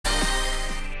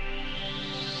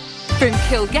From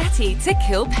Kilgetty to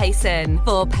Kilpayson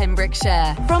for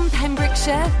Pembrokeshire. From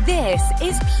Pembrokeshire, this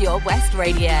is Pure West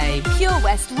Radio. Pure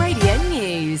West Radio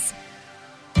News.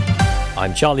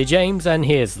 I'm Charlie James, and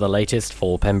here's the latest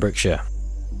for Pembrokeshire.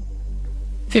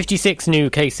 56 new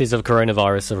cases of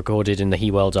coronavirus are recorded in the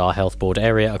Hywel Dda Health Board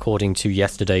area, according to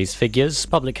yesterday's figures.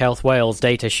 Public Health Wales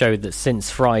data showed that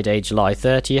since Friday, July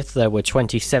 30th, there were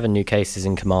 27 new cases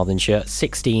in Carmarthenshire,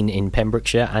 16 in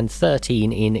Pembrokeshire and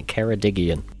 13 in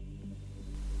Ceredigion.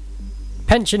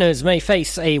 Pensioners may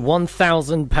face a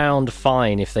 £1,000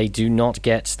 fine if they do not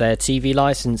get their TV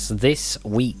licence this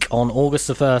week. On August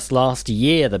the 1st last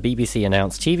year, the BBC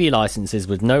announced TV licences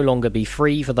would no longer be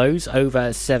free for those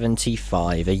over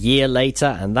 75. A year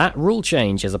later, and that rule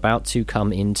change is about to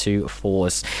come into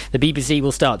force. The BBC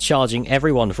will start charging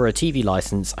everyone for a TV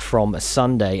licence from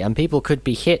Sunday, and people could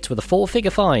be hit with a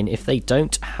four-figure fine if they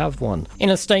don't have one. In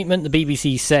a statement, the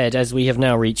BBC said, as we have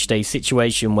now reached a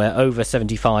situation where over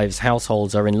 75's households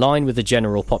are in line with the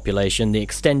general population, the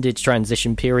extended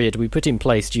transition period we put in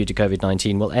place due to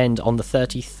COVID-19 will end on the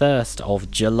 31st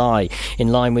of July. In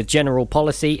line with general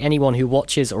policy, anyone who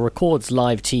watches or records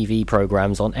live TV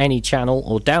programmes on any channel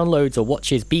or downloads or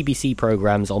watches BBC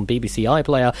programmes on BBC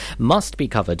iPlayer must be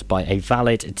covered by a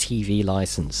valid TV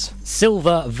licence.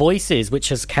 Silver Voices, which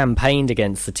has campaigned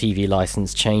against the TV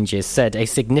licence changes, said a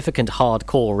significant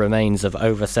hardcore remains of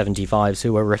over 75s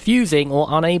who are refusing or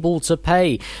unable to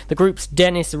pay. The group's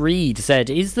Dennis Reed said,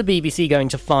 "Is the BBC going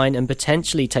to fine and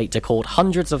potentially take to court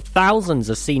hundreds of thousands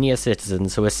of senior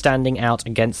citizens who are standing out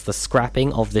against the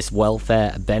scrapping of this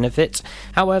welfare benefit?"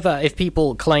 However, if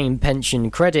people claim pension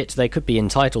credit, they could be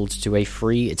entitled to a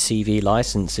free TV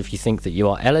licence. If you think that you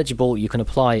are eligible, you can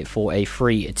apply for a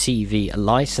free TV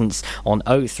licence on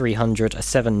 0300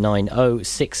 790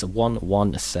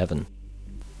 6117.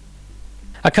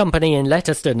 A company in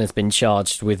Letterston has been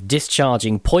charged with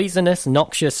discharging poisonous,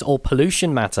 noxious or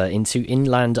pollution matter into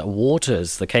inland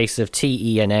waters. The case of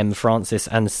TE&M Francis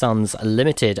and Sons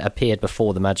Limited appeared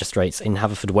before the magistrates in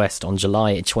Haverfordwest on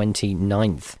July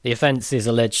 29th. The offence is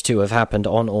alleged to have happened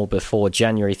on or before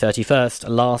January 31st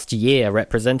last year.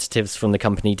 Representatives from the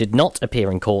company did not appear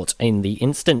in court in the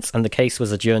instance, and the case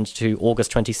was adjourned to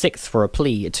August 26th for a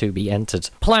plea to be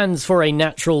entered. Plans for a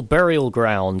natural burial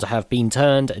ground have been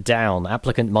turned down.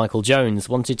 Applicant Michael Jones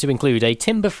wanted to include a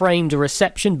timber-framed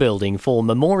reception building for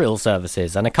memorial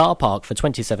services and a car park for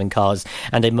 27 cars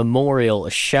and a memorial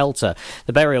shelter.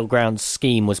 The burial ground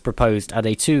scheme was proposed at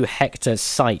a 2-hectare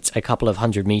site a couple of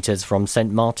hundred metres from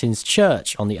St Martin's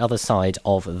Church on the other side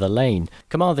of the lane.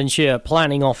 Carmarthenshire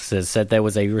planning officers said there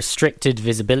was a restricted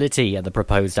visibility at the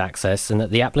proposed access and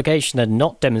that the application had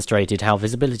not demonstrated how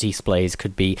visibility displays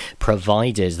could be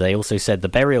provided. They also said the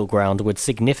burial ground would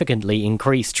significantly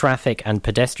increase traffic and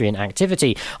pedestrian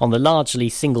activity on the largely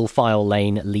single-file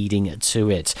lane leading to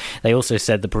it. They also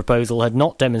said the proposal had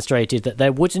not demonstrated that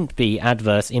there wouldn't be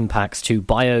adverse impacts to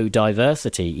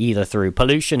biodiversity, either through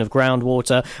pollution of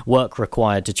groundwater, work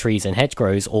required to trees and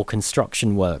hedgerows, or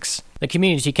construction works. The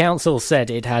Community Council said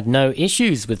it had no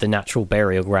issues with the natural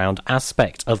burial ground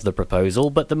aspect of the proposal,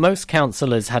 but that most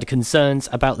councillors had concerns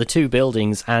about the two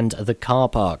buildings and the car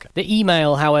park. The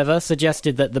email, however,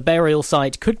 suggested that the burial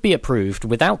site could be approved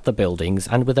without the buildings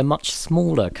and with a much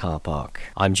smaller car park.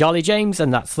 I'm Charlie James,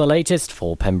 and that's the latest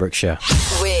for Pembrokeshire.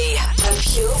 We are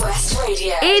Pure West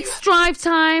Radio. It's drive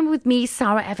time with me,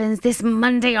 Sara Evans, this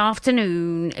Monday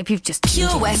afternoon. If you've just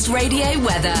Pure West Radio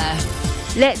weather.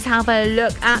 Let's have a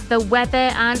look at the weather,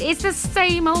 and it's the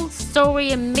same old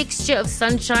story, a mixture of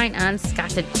sunshine and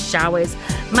scattered showers.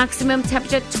 Maximum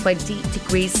temperature 20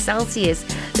 degrees Celsius.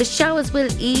 The showers will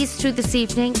ease through this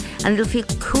evening and it'll feel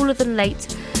cooler than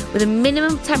late, with a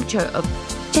minimum temperature of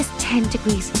just 10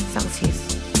 degrees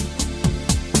Celsius.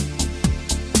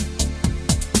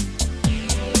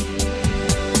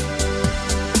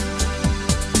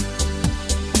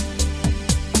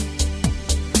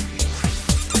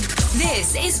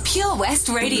 This is Pure West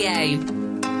Radio.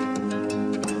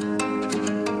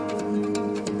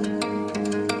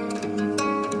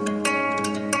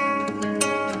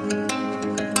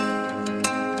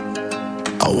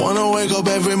 I wanna wake up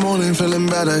every morning feeling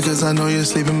better, cause I know you're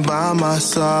sleeping by my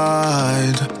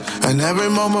side. And every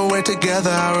moment we're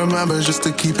together, I remember just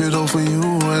to keep it all for you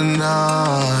and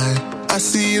I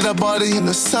see that body in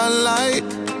the sunlight,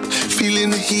 feeling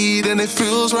the heat and it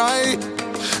feels right.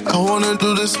 I wanna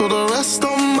do this for the rest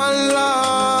of my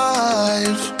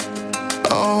life.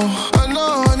 Oh, I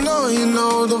know, you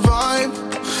know the vibe.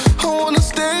 I wanna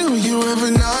stay with you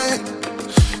every night.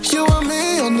 You and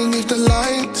me underneath the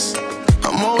lights.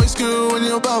 I'm always good when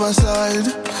you're by my side.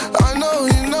 I know,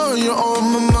 you know you're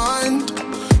on my mind.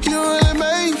 You really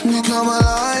make me come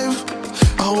alive.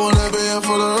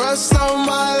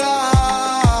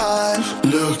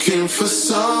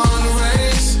 sun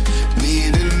rays,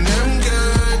 needing them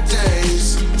good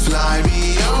days. Fly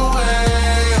me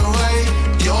away, away,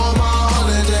 you're my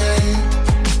holiday.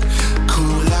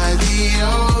 Cool like the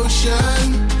ocean,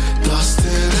 lost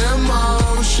in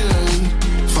emotion.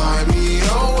 Find me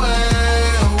away,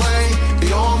 away,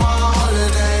 you're my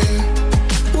holiday.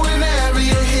 Whenever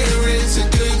you're here, it's a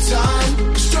good time.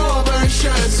 Strawberry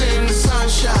shirts in the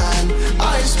sunshine,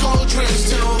 ice cold drinks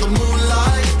till the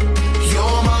moonlight.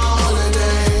 You're my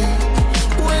holiday.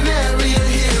 Whenever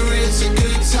you're here, it's a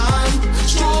good time.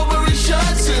 Strawberry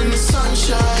shirts in the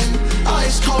sunshine,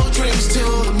 ice cold drinks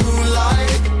till the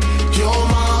moonlight. You're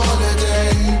my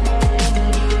holiday.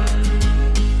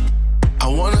 I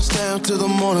wanna stay up till the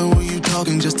morning with you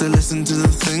talking, just to listen to the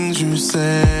things you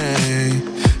say.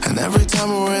 And every time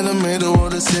we're in the middle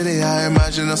of the city, I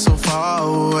imagine us so far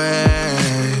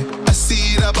away. I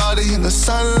see that body in the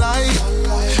sunlight,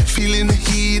 feeling the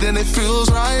heat and it feels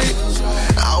right.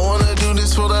 I wanna do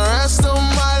this for the rest of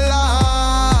my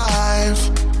life.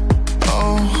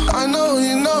 Oh, I know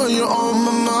you're on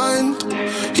my mind.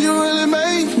 You really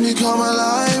make me come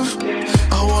alive.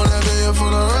 I wanna be here for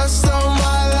the rest of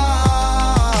my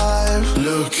life.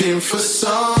 Looking for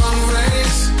sun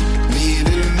rays,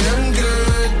 needing them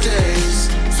good days.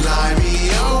 Fly me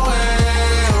away,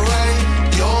 away,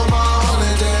 you're my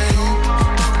holiday.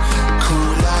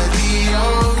 Cool like the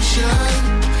ocean,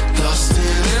 lost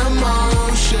in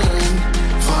emotion.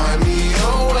 Find me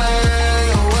away,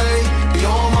 away,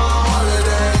 you're my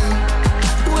holiday.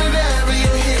 Whenever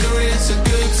you're here, it's a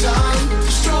good time.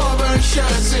 Strawberry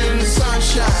shirts in the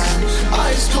sunshine,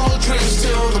 ice cold drinks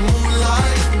till the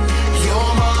moonlight.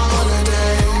 You're my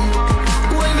holiday.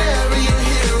 Whenever you're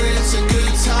here, it's a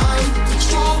good time.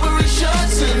 Strawberry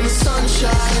shirts in the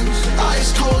sunshine,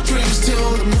 ice cold drinks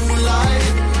till the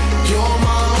moonlight. You're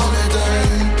my holiday.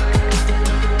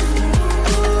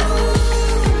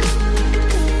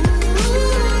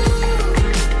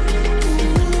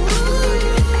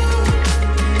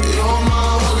 You're my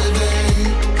holiday.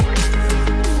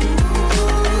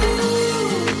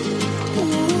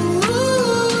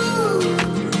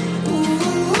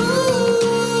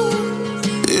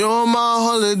 You're my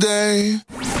holiday.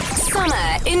 Summer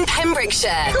in Pembrokeshire.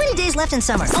 How many days left in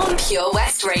summer? On Pure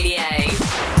West Radio.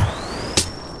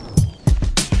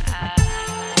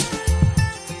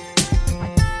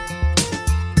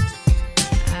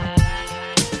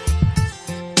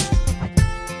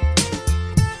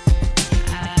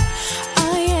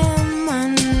 I am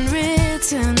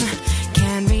unwritten,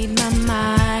 can't read my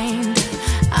mind.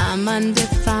 I'm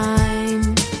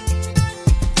undefined.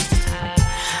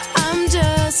 I'm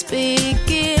just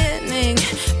beginning,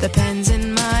 the pen's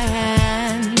in my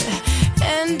hand,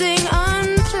 ending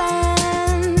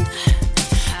unplanned.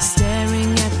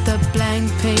 Staring at the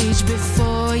blank page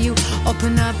before you,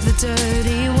 open up the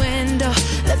dirty window,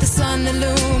 let the sun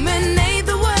illuminate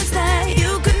the words that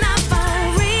you could not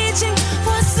find. Reaching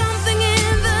for something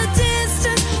in the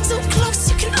distance, so close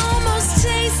you can almost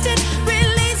taste it.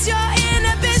 Release your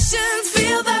inhibitions,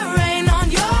 feel the rain on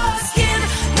your skin.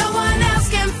 No one else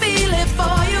can feel it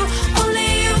for you, only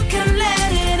you can let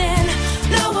it in.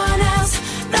 No one else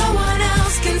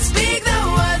can speak the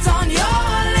words on your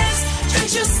lips.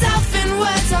 Drench yourself in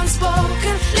words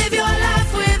unspoken, live your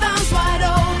life with arms wide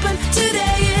open.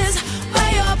 Today is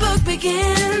where your book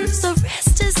begins.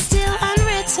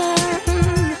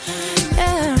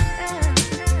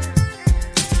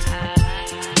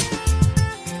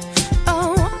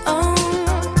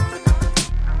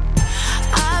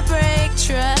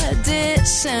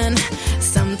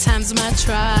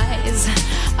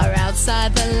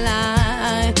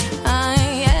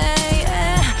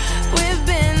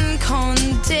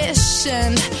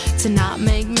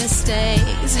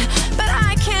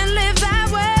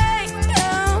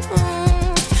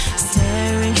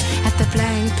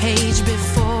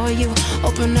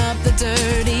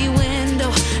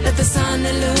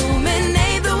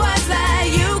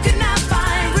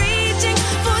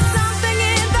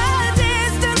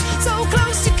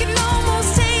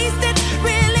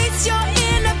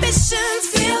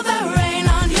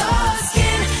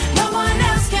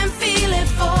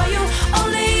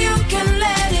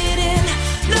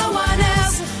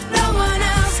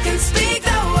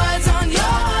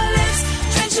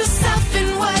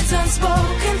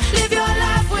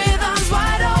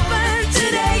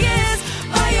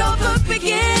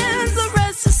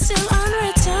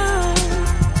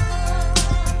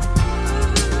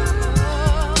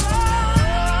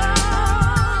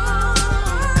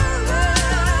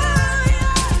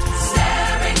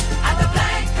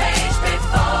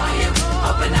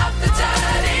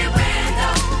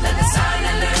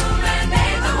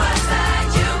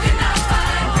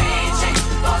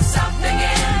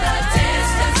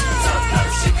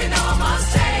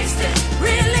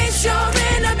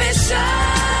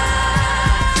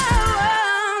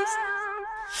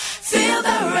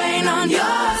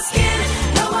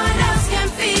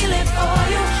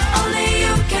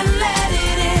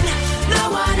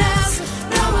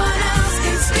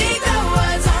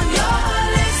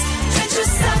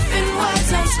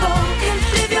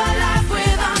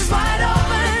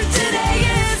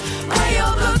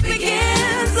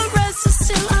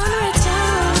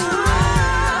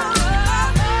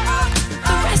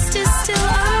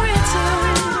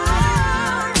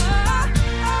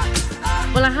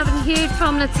 heard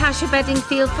from Natasha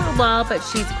Bedingfield for a while, but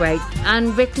she's great.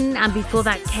 Unwritten, and before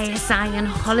that, KSI and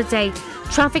Holiday.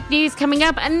 Traffic news coming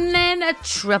up, and then a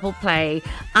treble play.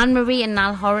 Anne-Marie and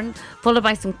Niall Horan, followed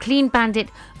by some Clean Bandit,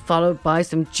 followed by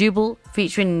some Jubal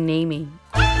featuring Naomi.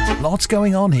 Lots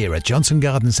going on here at Johnson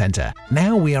Garden Centre.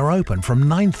 Now we are open from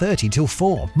 9:30 till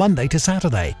 4, Monday to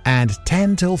Saturday, and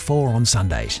 10 till 4 on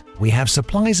Sundays. We have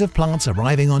supplies of plants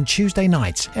arriving on Tuesday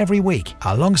nights every week,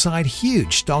 alongside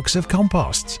huge stocks of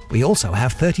composts. We also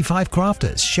have 35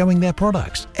 crafters showing their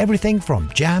products, everything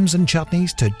from jams and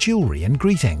chutneys to jewellery and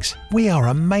greetings. We are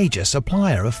a major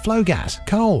supplier of flow gas,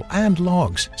 coal and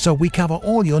logs, so we cover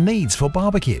all your needs for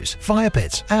barbecues, fire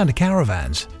pits and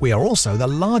caravans. We are also the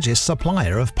largest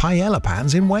supplier of paella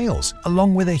pans in Wales,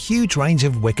 along with a huge range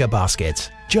of wicker baskets.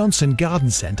 Johnson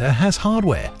Garden Centre has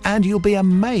hardware, and you'll be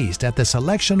amazed at the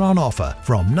selection on offer,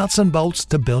 from nuts and bolts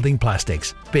to building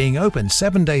plastics. Being open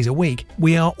 7 days a week,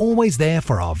 we are always there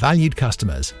for our valued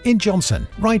customers. In Johnson,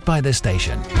 right by the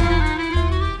station.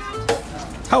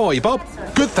 How are you, Bob?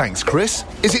 Good, thanks, Chris.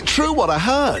 Is it true what I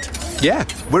heard? Yeah,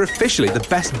 we're officially the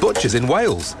best butchers in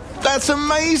Wales. That's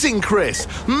amazing, Chris.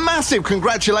 Massive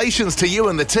congratulations to you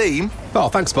and the team. Oh,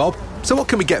 thanks, Bob. So what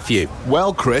can we get for you?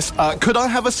 Well, Chris, could I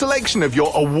have a selection of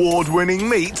your award-winning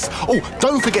meats? Oh,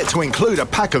 don't forget to include a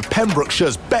pack of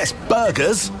Pembrokeshire's best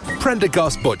burgers.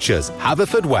 Prendergast Butchers,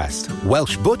 Haverfordwest,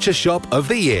 Welsh Butcher Shop of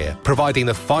the Year, providing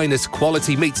the finest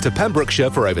quality meats to Pembrokeshire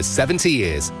for over 70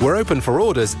 years. We're open for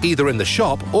orders either in the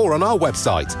shop or on our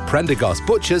website,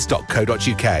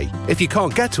 prendergastbutchers.co.uk. If you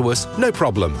can't get to us, no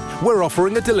problem. We're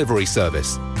offering a delivery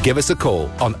service. Give us a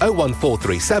call on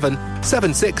 01437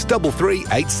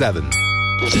 763387.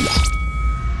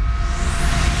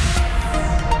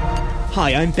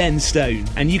 Hi, I'm Ben Stone,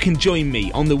 and you can join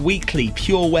me on the weekly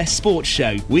Pure West Sports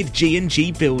Show with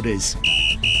G&G Builders.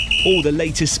 All the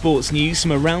latest sports news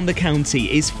from around the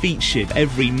county is featured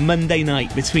every Monday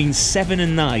night between 7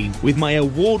 and 9 with my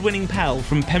award-winning pal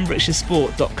from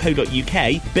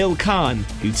pembrokeshiresport.co.uk, Bill Kahn,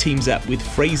 who teams up with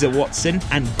Fraser Watson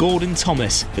and Gordon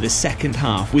Thomas for the second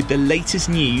half with the latest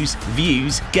news,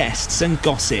 views, guests and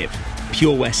gossip.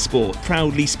 Pure West Sport,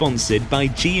 proudly sponsored by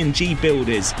G&G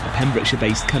Builders, a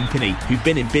Pembrokeshire-based company who've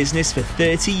been in business for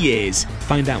 30 years.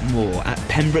 Find out more at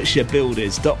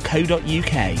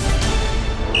pembrokeshirebuilders.co.uk.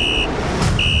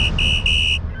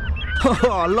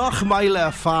 Oh,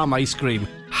 Lochmeyler Farm Ice Cream.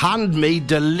 Handmade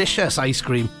delicious ice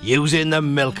cream using the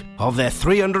milk of their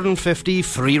 350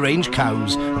 free-range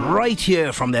cows right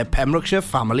here from their Pembrokeshire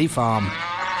family farm.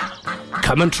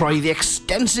 Come and try the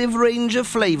extensive range of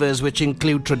flavours which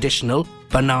include traditional,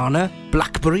 banana,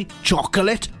 blackberry,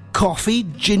 chocolate, coffee,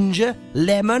 ginger,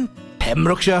 lemon,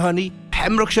 Pembrokeshire honey,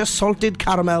 Pembrokeshire salted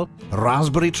caramel,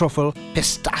 raspberry truffle,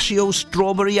 pistachio,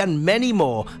 strawberry and many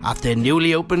more at their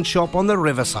newly opened shop on the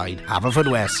Riverside,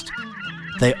 Haverfordwest.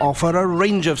 They offer a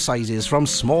range of sizes from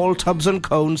small tubs and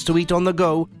cones to eat on the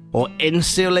go or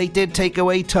insulated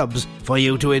takeaway tubs for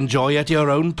you to enjoy at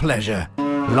your own pleasure.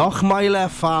 Lochmeyler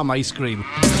Farm Ice Cream.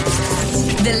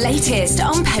 The latest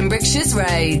on Pembrokeshire's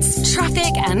roads,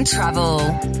 traffic and travel.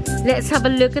 Let's have a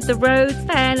look at the roads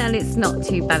then, and it's not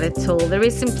too bad at all. There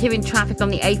is some queuing traffic on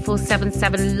the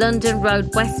A477 London Road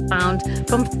westbound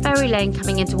from Ferry Lane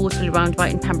coming into Waterloo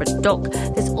Roundabout in Pembroke Dock.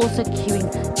 There's also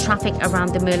queuing traffic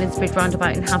around the Merlin's Bridge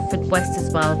Roundabout in Haverfordwest as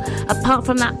well. Apart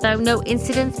from that though, no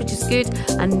incidents, which is good,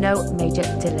 and no major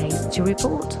delays to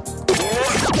report.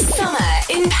 Summer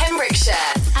in Pembrokeshire.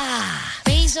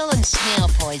 Basil and snail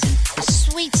poison. The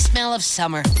sweet smell of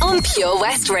summer. On Pure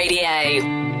West Radio.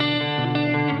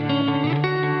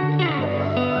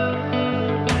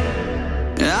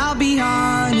 I'll be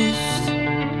honest,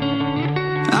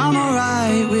 I'm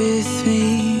alright with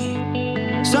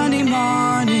me. Sunday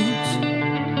mornings,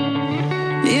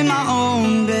 in my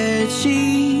own bed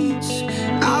sheets,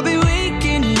 I'll be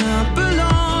waking up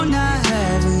alone. I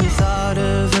haven't thought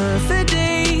of her for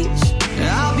days.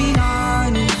 I'll be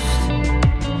honest,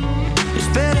 it's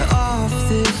better off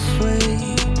this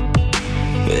way.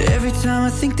 But every time I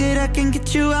think that I can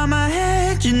get you out my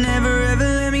head, you never ever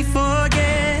let me forget.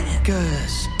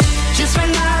 'Cause just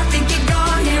when I think you're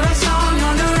gone, hear a song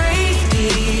on the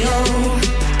radio.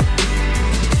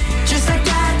 Just like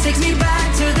that takes me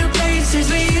back to the places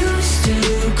we used to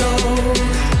go.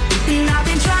 And I've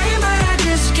been trying but I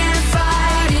just can't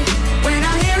fight it. When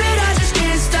I hear it I just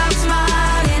can't stop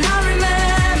smiling. I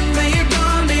remember you're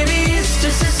gone, baby, it's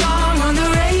just a song on the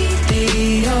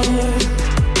radio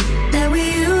that we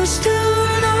used to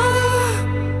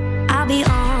know. I'll be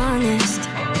honest,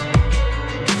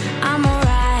 I'm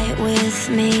alright with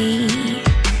me.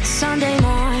 Sunday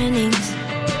mornings,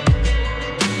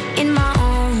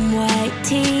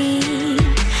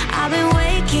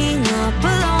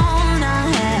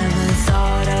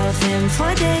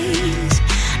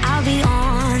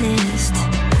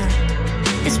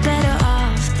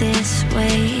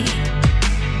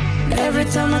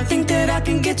 Every time I think that I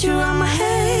can get you out my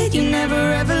head, you never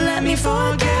ever let me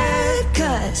forget.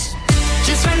 Cause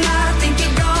just when I think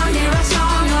you're gone, hear a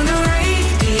song on the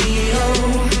radio.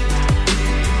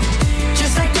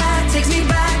 Just like that takes me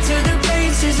back to the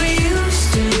places we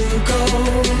used to go.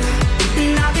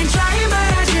 And I've been trying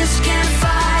but I just can't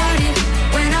fight it.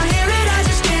 When I hear it I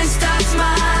just can't stop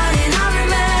smiling. I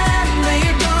remember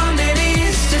you're gone, baby,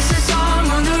 it's just a song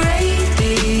on the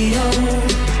radio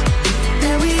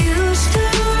that we used to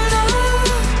know.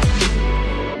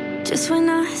 Just when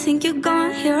I think you're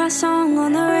gone, hear a song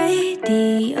on the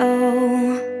radio.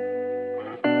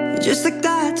 Just like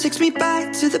that takes me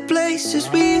back to the places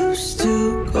we used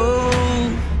to go.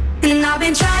 And I've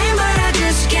been trying but I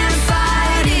just can't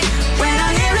fight it. When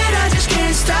I hear it I just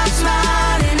can't stop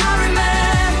smiling. I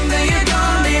remember you're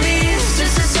gone, baby, it's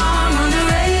just a song on the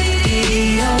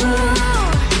radio.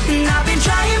 And I've been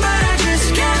trying but I just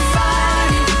can't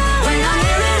fight it. When I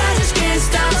hear it I just can't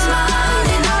stop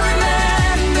smiling. I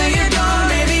remember you're gone,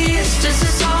 baby, it's just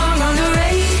a song on the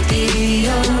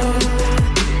radio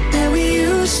that we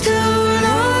used to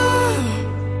know.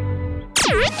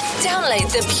 Download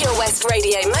the Pure West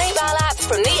Radio mobile app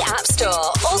from the App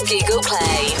Store or Google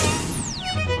Play.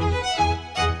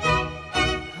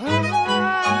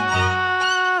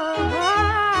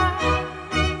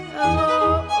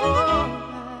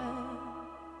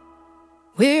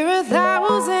 We're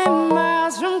 1,000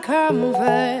 miles from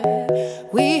comfort.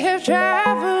 We have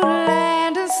traveled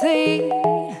land and sea.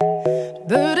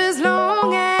 But as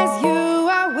long as you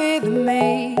are with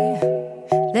me,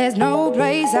 there's no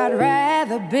place I'd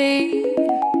rather be.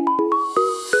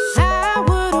 I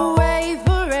would away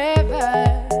forever,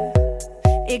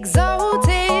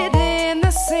 exalted in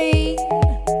the sea.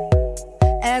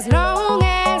 As long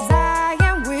as I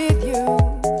am with you,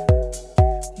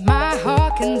 my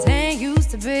heart continues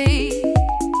to beat.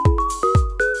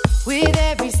 With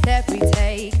every step we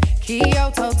take,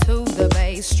 Kyoto to the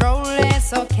bay, strolling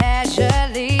so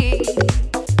casually.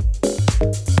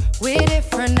 We're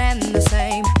different and the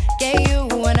same, gave you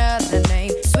another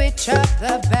name, switch up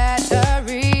the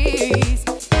batteries.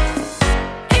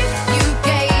 If you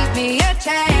gave me a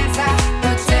chance, I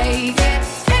would take it.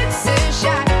 It's a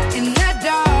shot in the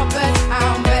dark, but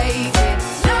I'll make it.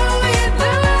 Knowing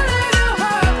the little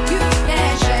hope, you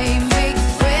can't shame me.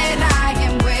 When I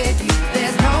am with you,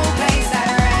 there's no place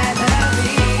I'd rather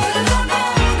be.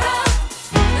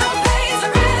 No place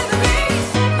I'd rather be.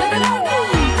 No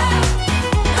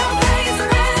place I'd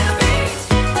rather be.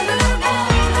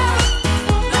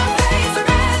 No place I'd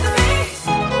rather be.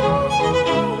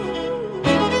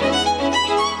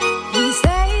 We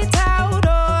set out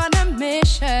on a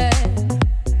mission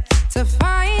to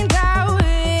find our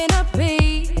inner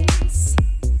peace,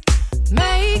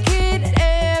 make it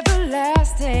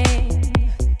everlasting,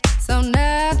 so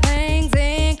nothing's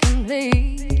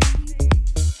incomplete.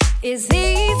 It's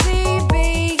easy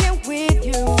being with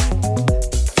you,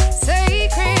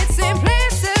 sacred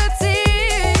simplicity.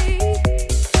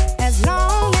 As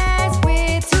long as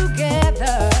we're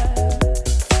together,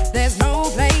 there's no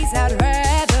place I'd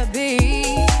rather be.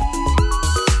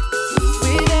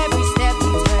 With every step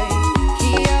we take,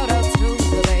 Kyoto to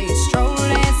the bay,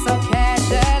 strolling so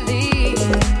casually.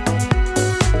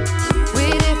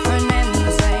 We're different and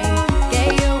the same,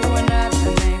 gave you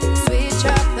another name, switch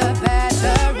up the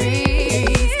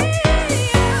batteries.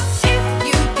 If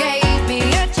you gave me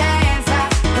a chance, I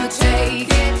would take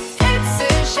it. It's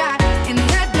a shot in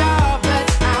the dark, but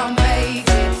I'll make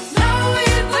it.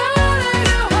 Knowing the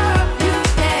little hope, you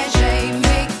can't shame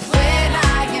me. When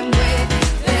I am with you,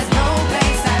 there's no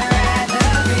place I'd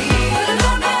rather be.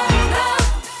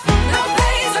 No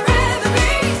place I'd rather be.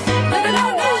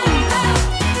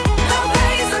 No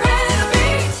place I'd rather be.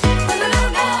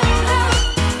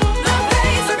 No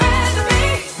place I'd rather be.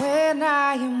 When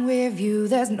I am with you,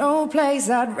 there's no place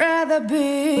I'd rather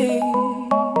be.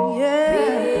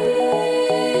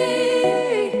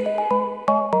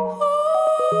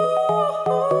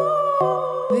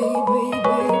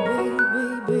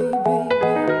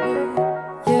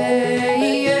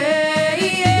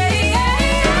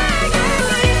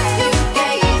 You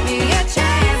gave me a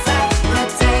chance, I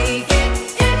would take it.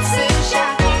 It's a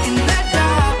shot in the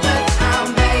dark, but I'll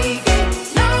make it.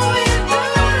 Knowing the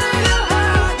little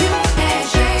heart, you can't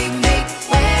shame me.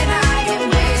 When I am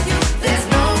with you, there's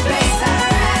no place I'd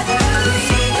rather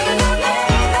be.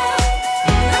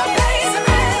 No place I'd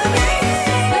rather be.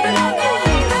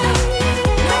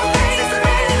 No place I'd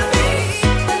rather be.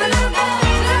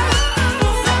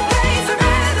 No place I'd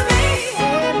rather be.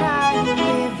 When I am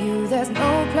with you, there's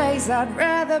no place I'd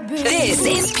rather be. This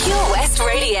is Pure West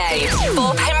Radio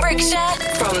for Pembrokeshire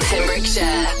from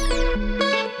Pembrokeshire.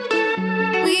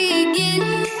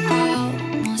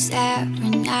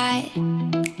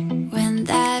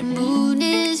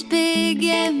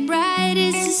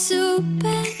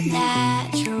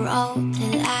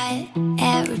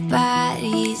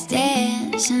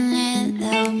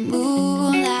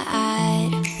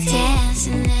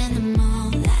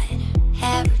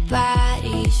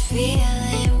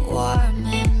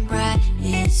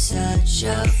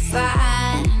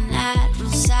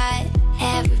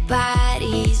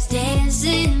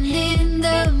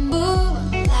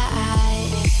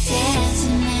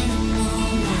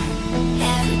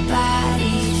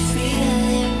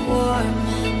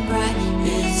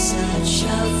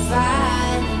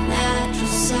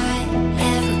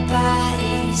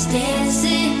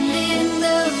 dancing in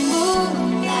the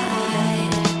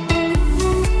moonlight.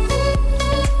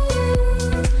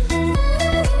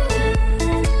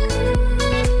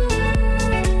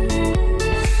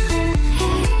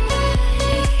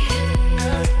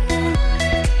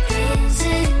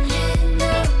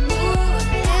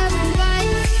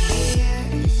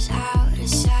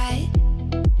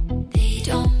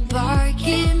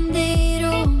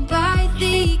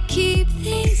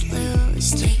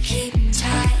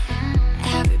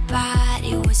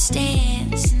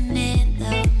 Dancing in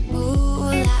the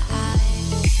moonlight,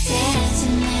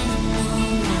 dancing in the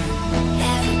moonlight.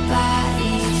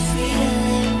 Everybody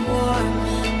feeling warm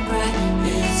and bright.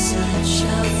 It's such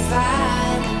a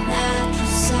fine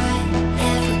natural sight.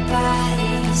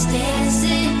 Everybody's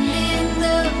dancing in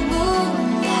the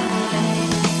moonlight.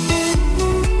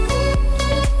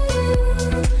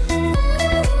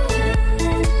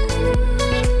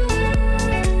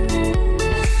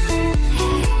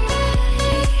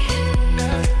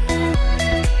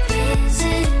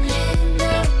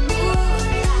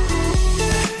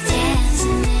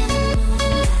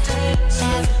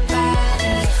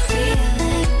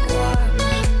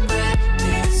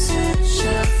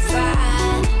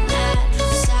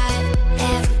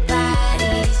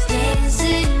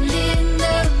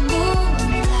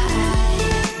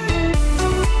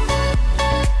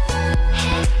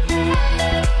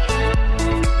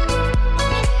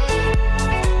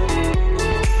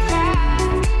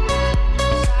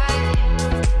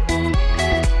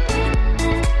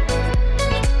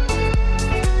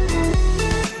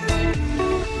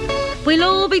 We'll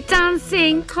all be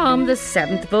dancing come the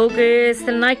 7th of August.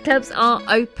 The nightclubs are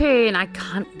open. I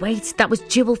can't wait. That was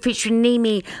Jewel featuring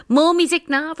Nimi. More music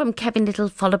now from Kevin Little,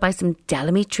 followed by some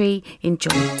Delamitri.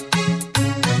 Enjoy.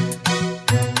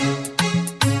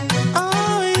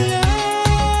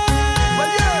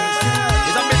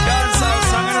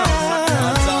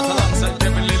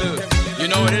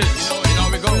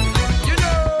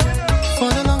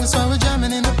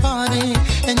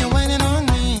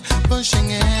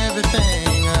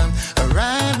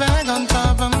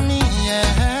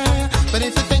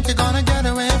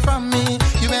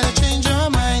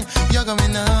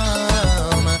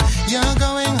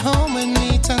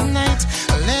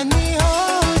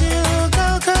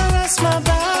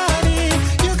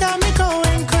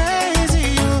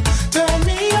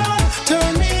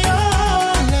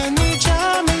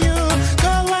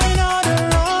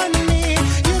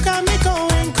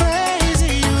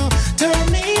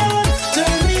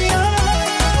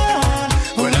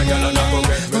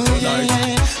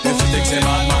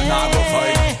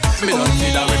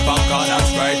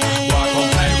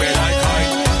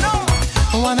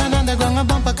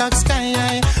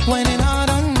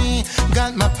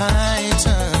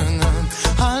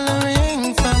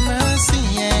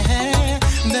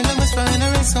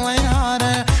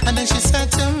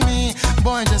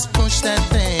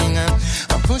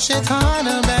 Push it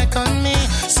harder back on me,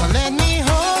 so let me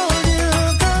hold you,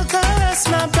 go caress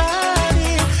my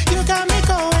body. You got me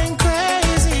going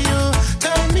crazy, you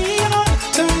turn me on,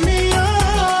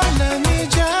 let me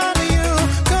jam you,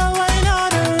 go wine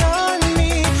all around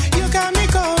me. You got me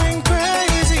going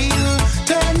crazy, you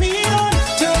turn me on,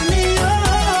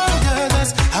 girl,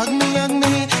 just hug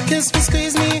me, kiss me,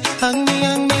 squeeze me, hug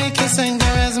me, kiss and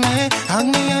caress me, hug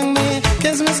me,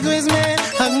 kiss me, squeeze me,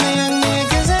 hug me,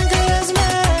 kiss and caress me.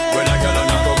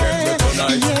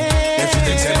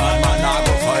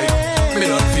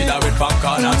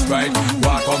 That's right,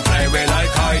 walk on, play way like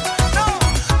height.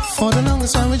 For the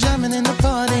longest while we're jamming in the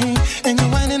party, and you're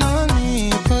whining on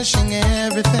me, pushing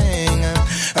everything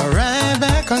right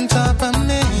back on top of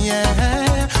me,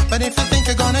 yeah. But if you think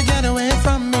you're gonna get away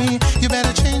from me, you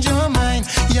better change your mind.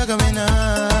 You're going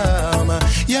home,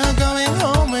 you're going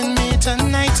home with me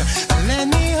tonight. Let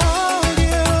me hold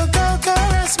you, go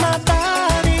caress my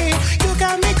body. You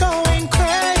got me going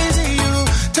crazy, you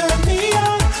turn me on.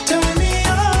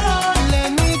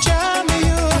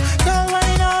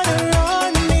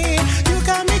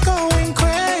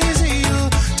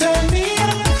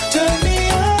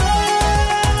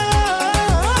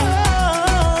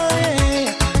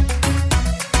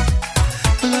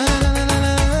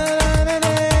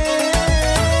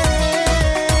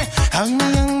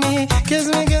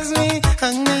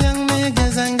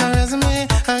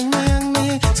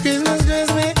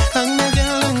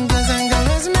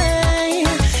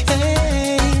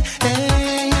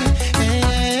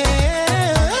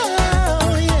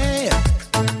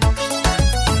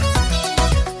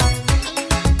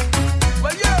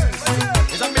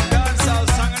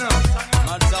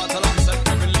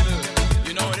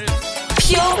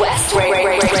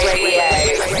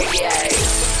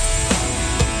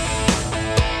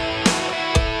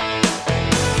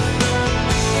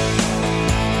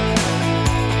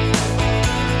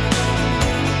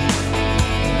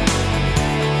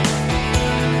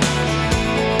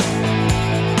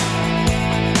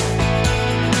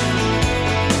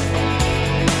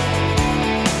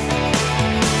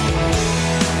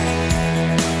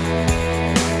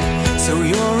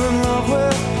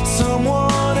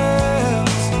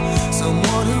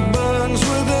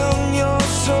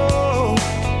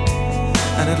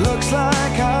 it looks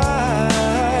like I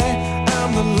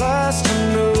am the last to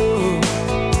know.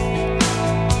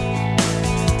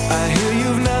 I hear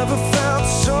you've never felt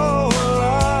so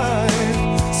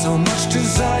alive, so much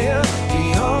desire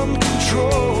beyond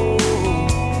control.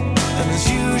 And as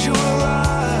usual,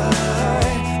 I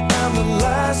am the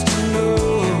last to know.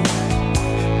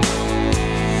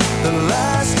 The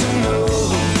last to know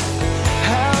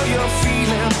how you're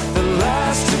feeling, the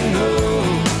last to know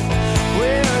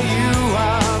where you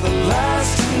are, the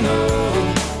last to know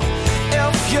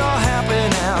if you're happy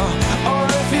now, or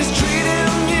if he's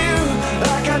treating you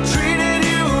like I treated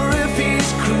you, or if he's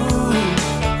cruel.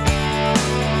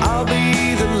 I'll be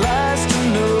the last to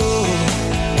know.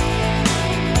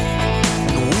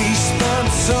 We spent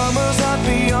summers out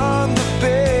beyond the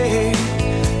bay,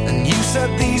 and you said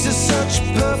these are such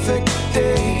perfect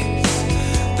days,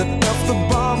 that if the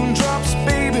bomb drops,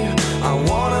 baby, I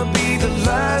wanna be the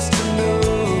last to know.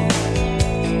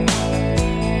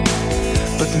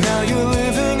 But now you're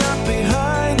living up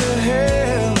behind the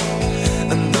hill,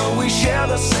 and though we share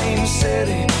the same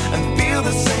city and feel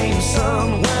the same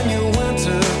sun, when your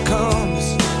winter comes,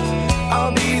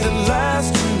 I'll be the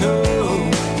last to know.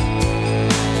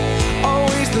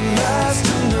 Always the last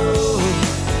to know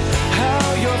how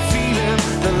you're feeling,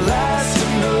 the last to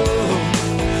know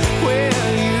where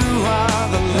you are,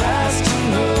 the last to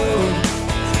know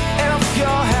if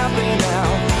you're happy now,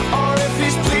 or if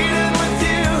he's pleading with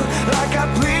you like I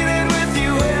pleaded with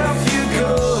you. If you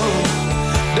go,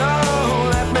 don't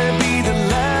let me be the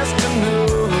last to know.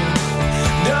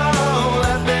 Don't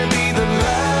let me be the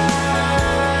last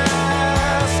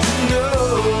to know.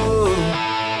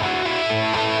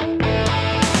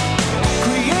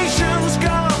 Creation's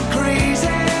gone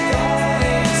crazy.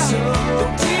 The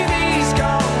TV's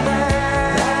gone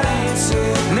mad.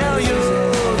 Now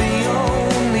you're the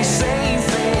only sane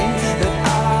thing that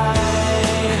I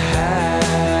have.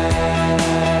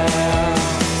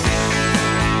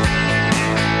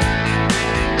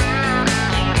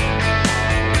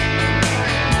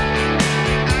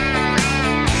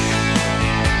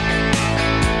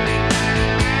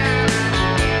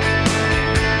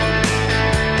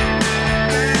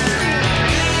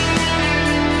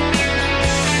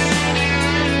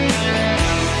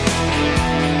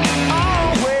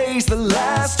 Always the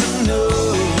last to know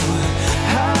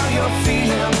how you're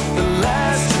feeling, the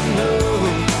last to know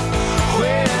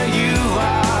where you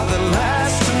are, the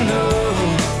last to know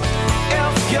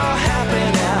if you're happy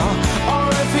now, or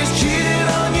if he's cheated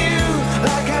on you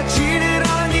like I cheated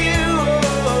on you.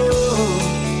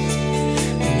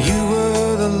 And you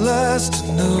were the last to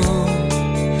know.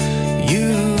 You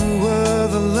were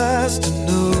the last to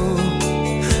know.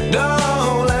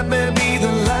 Don't let me be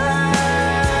the last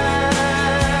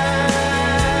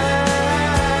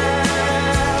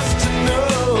to know.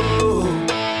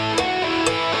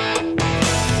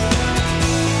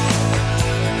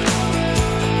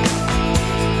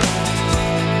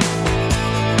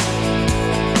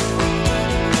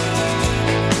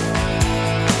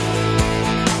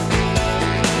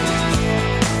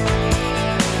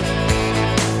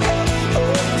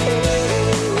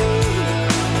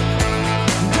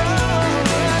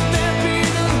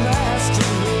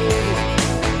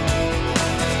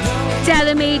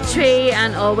 Telemetry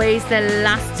and always the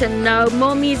last to know.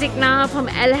 More music now from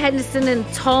Ella Henderson and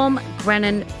Tom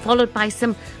Grennan, followed by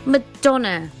some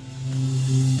Madonna.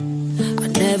 I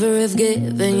never have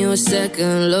given you a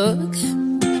second look,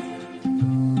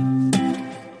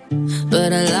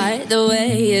 but I like the way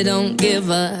you don't give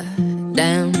a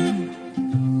damn.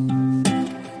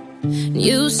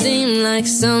 You seem like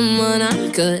someone I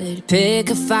could pick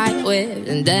a fight with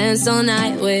and dance all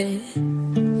night with.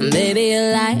 Maybe you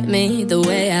like me the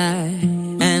way I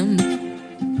am.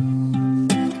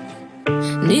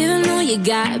 And even though you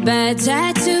got bad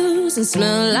tattoos and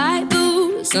smell like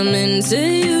booze, I'm into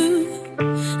you.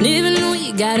 And even though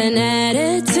you got an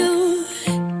attitude,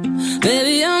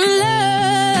 baby, I'm in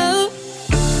love.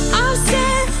 I've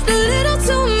said a little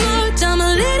too much, I'm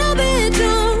a little bit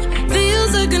drunk.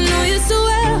 Feels like I know you so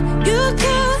well. You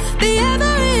could be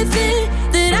everything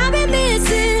that I've been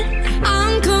missing.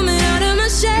 I'm coming out of my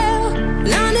shell,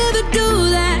 and I never do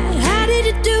that. How did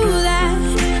you do that?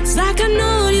 It's like I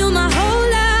know you my whole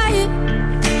life.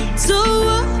 So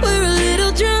what, we're a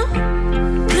little drunk.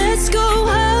 Let's go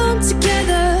home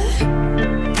together.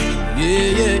 Yeah,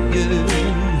 yeah, yeah.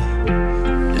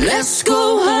 Let's go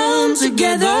home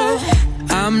together.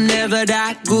 I'm never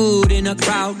that good in a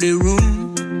crowded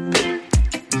room.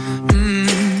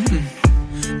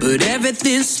 But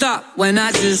everything stopped when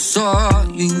I just saw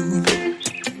you.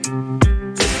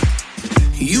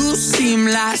 You seem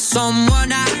like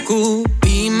someone I could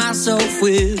be myself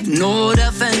with, no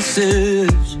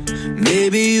defenses.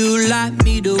 Maybe you like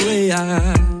me the way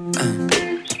I am.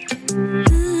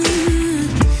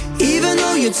 Even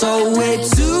though you talk way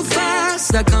too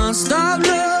fast, I can't stop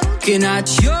looking at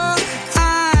your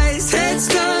eyes. Head's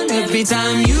done every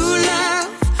time you laugh.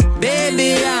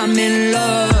 Baby, I'm in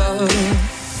love.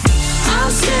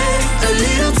 I've said a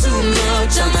little too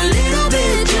much, I'm a little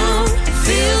bit drunk.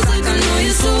 Feels like I know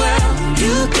you so well.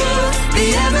 You could be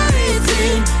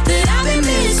everything that I've been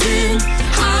missing.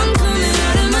 I'm coming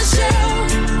out of my shell.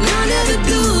 Now never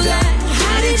do that.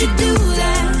 How did you do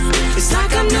that? It's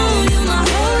like I've known you my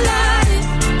whole life.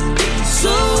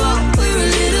 So what? We're a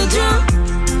little drunk.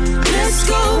 Let's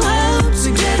go home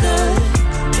together.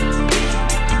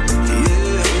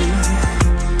 Yeah.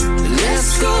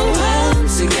 Let's go home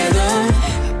together.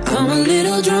 I'm a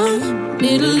little drunk,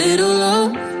 need a little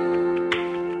love.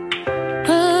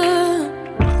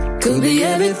 Could be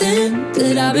everything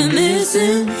that I've been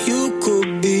missing. You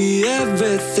could be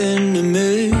everything to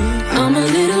me. I'm a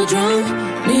little drunk,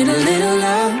 need a little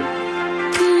love.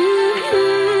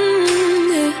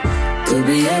 Yeah. Could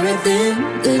be everything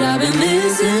that I've been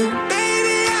missing.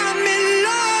 Baby, I'm in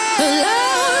love.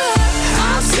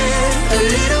 I've said a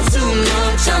little too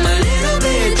much, I'm a little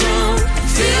bit drunk.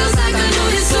 Feels like I know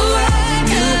you so well.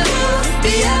 You could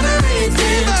be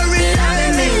everything that I've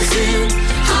been missing.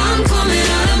 I'm coming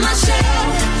out of my shell.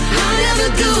 I'll never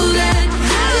do that.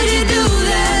 How did you do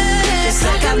that? It's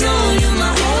like I've known you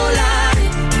my whole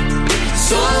life.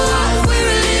 So what?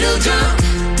 We're a little drunk.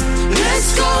 Let's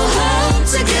go home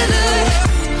together.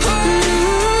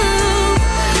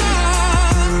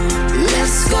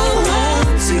 Let's go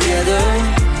home together.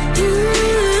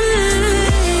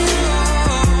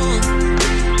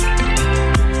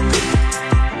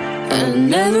 I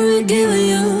never given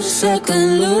you a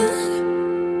second look,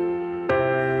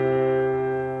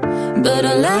 but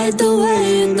I like the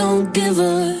way you don't give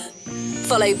up.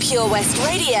 Follow Pure West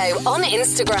Radio on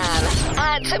Instagram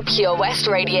at Pure West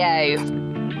Radio.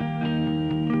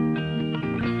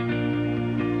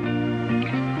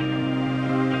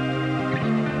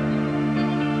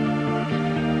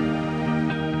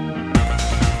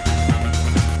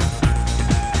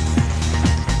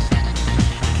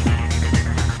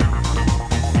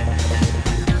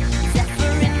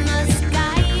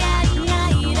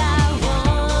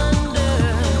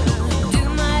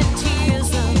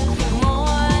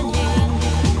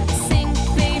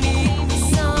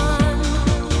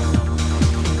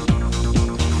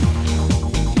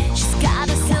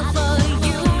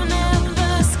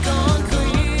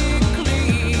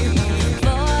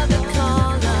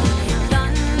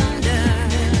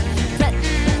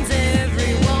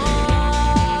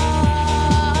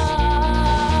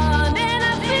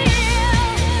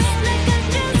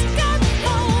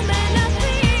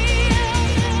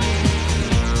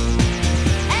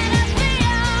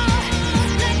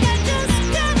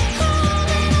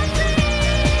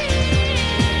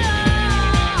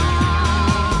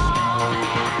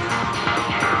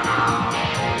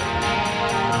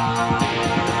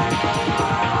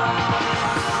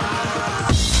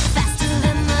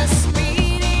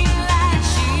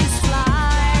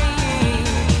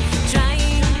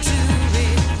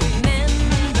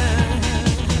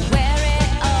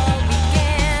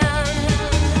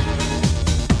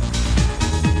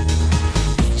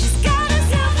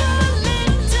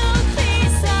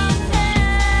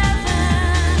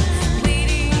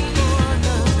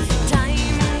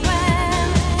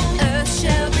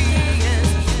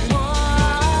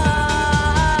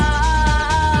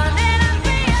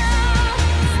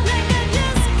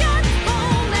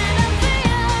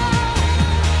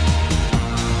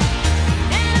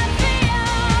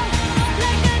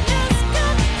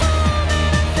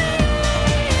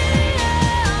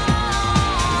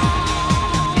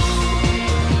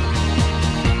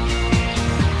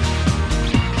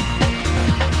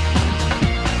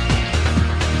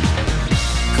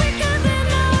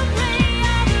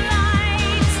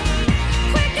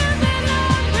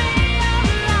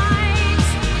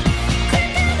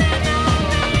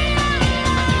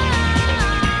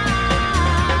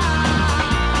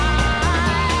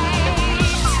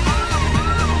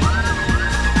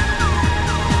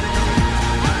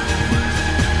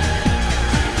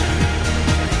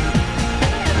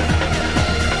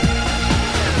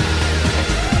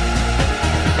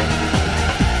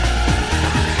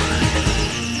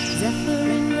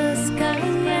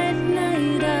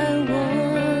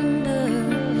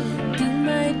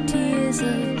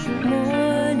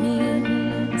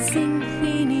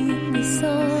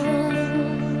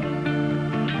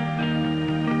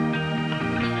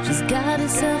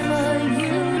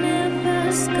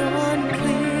 just gone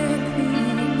quickly,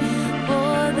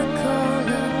 for the call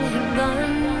of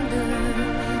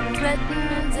thunder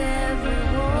threatens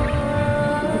everyone.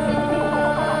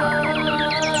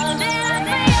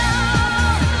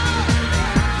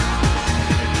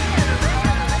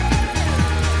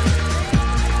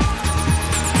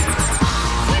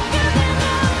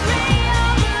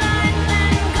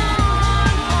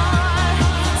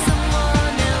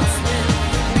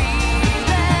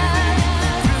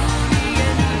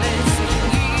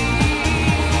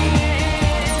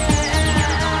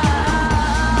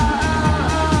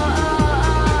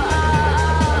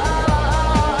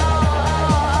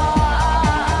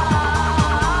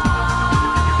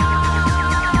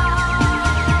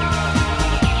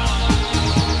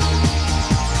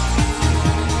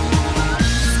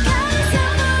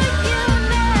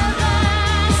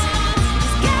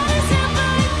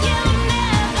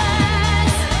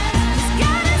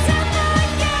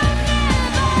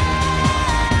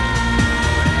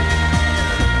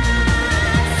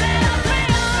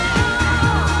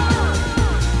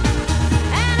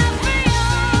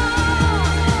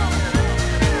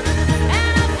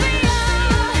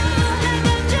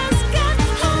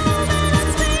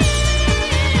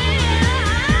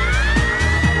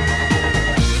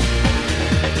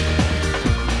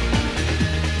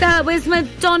 That was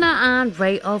Madonna and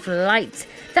Ray of Light.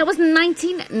 That was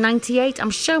 1998. I'm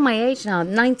showing my age now.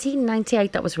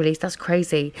 1998 that was released. That's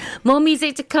crazy. More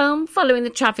music to come. Following the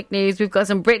traffic news, we've got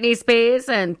some Britney Spears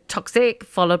and Toxic,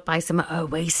 followed by some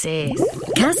Oasis.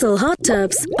 Castle Hot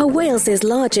Tubs are Wales's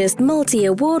largest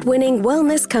multi-award-winning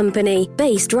wellness company,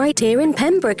 based right here in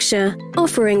Pembrokeshire,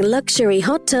 offering luxury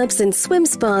hot tubs and swim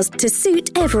spas to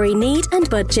suit every need and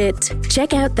budget.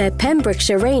 Check out their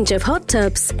Pembrokeshire range of hot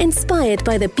tubs, inspired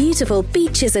by the beautiful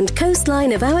beaches and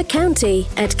coastline of our county,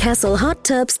 at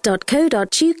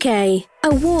castlehottubs.co.uk.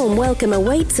 A warm welcome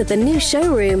awaits at the new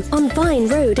showroom on Vine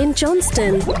Road in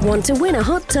Johnston. Want to win a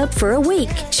hot tub for a week?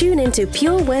 Tune into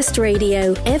Pure West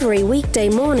Radio every weekday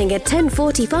morning at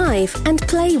 10:45 and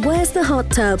play Where's the Hot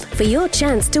Tub for your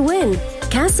chance to win.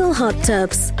 Castle Hot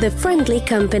Tubs, the friendly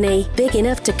company, big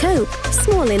enough to cope,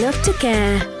 small enough to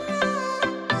care.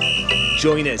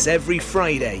 Join us every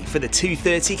Friday for the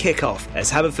 2:30 kickoff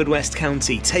as Haverfordwest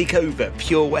County take over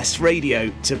Pure West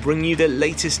Radio to bring you the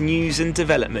latest news and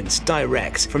developments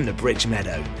direct from the Bridge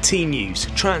Meadow. Team news,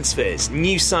 transfers,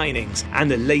 new signings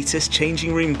and the latest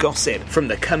changing room gossip from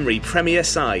the Cymru Premier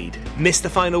side. Miss the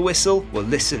final whistle? Well,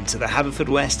 listen to the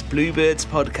Haverfordwest Bluebirds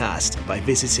podcast by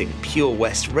visiting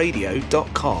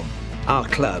purewestradio.com. Our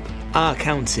club, our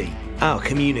county, our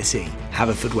community.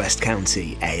 Haverfordwest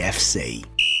County AFC.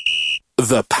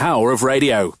 The power of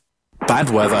radio. Bad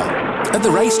weather. At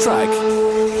the racetrack.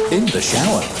 In the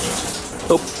shower.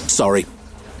 Oh, sorry.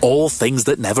 All things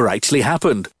that never actually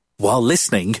happened. While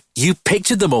listening, you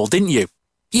pictured them all, didn't you?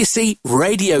 You see,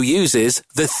 radio uses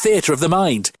the theatre of the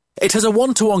mind. It has a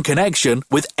one-to-one connection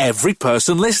with every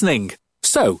person listening.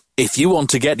 So, if you want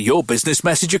to get your business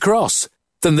message across,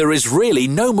 then there is really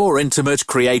no more intimate,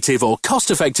 creative or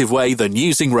cost-effective way than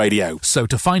using radio. So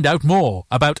to find out more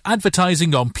about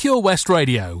advertising on Pure West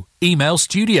Radio, email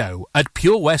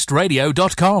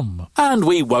studio@purewestradio.com. And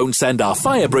we won't send our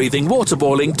fire-breathing,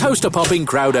 water-boiling, toaster-popping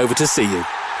crowd over to see you.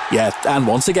 Yeah, and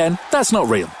once again, that's not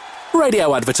real.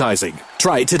 Radio advertising.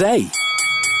 Try it today.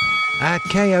 At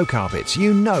KO Carpets,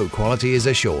 you know quality is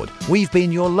assured. We've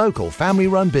been your local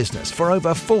family-run business for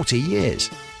over 40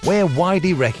 years. We're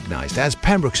widely recognised as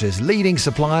Pembrokeshire's leading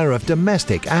supplier of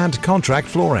domestic and contract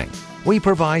flooring. We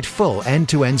provide full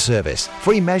end-to-end service,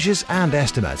 free measures and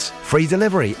estimates, free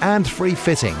delivery and free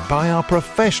fitting by our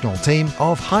professional team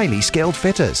of highly skilled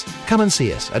fitters. Come and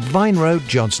see us at Vine Road,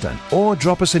 Johnston, or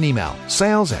drop us an email,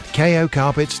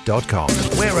 sales@kocarpets.com.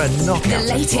 We're a knockout. The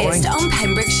latest on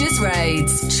Pembrokeshire's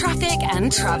roads, traffic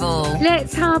and travel.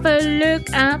 Let's have a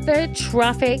look at the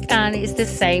traffic, and it's the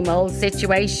same old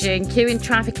situation. Queuing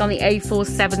traffic on the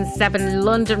A477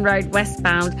 London Road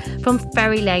westbound from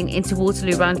Ferry Lane into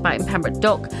Waterloo roundabout in Pembroke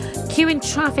Dock. Queuing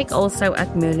traffic also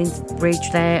at Merlin's Bridge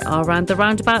there around the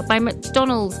roundabout by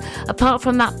McDonald's. Apart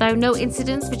from that though, no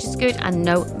incidents, which is good, and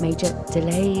no major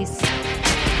delays.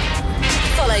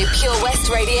 Follow Pure West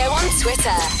Radio on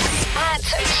Twitter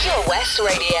 @Pure West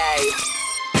Radio.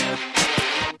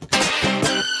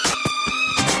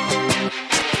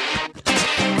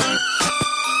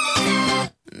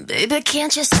 Baby,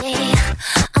 can't you see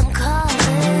I'm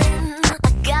calling?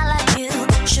 A guy like you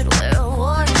should wear a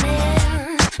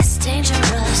warning. It's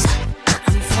dangerous,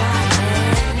 I'm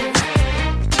falling.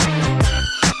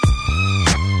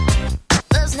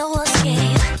 There's no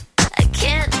escape, I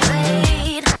can't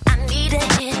wait. I need a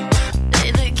hit,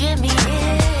 baby, give me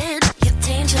it. You're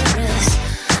dangerous.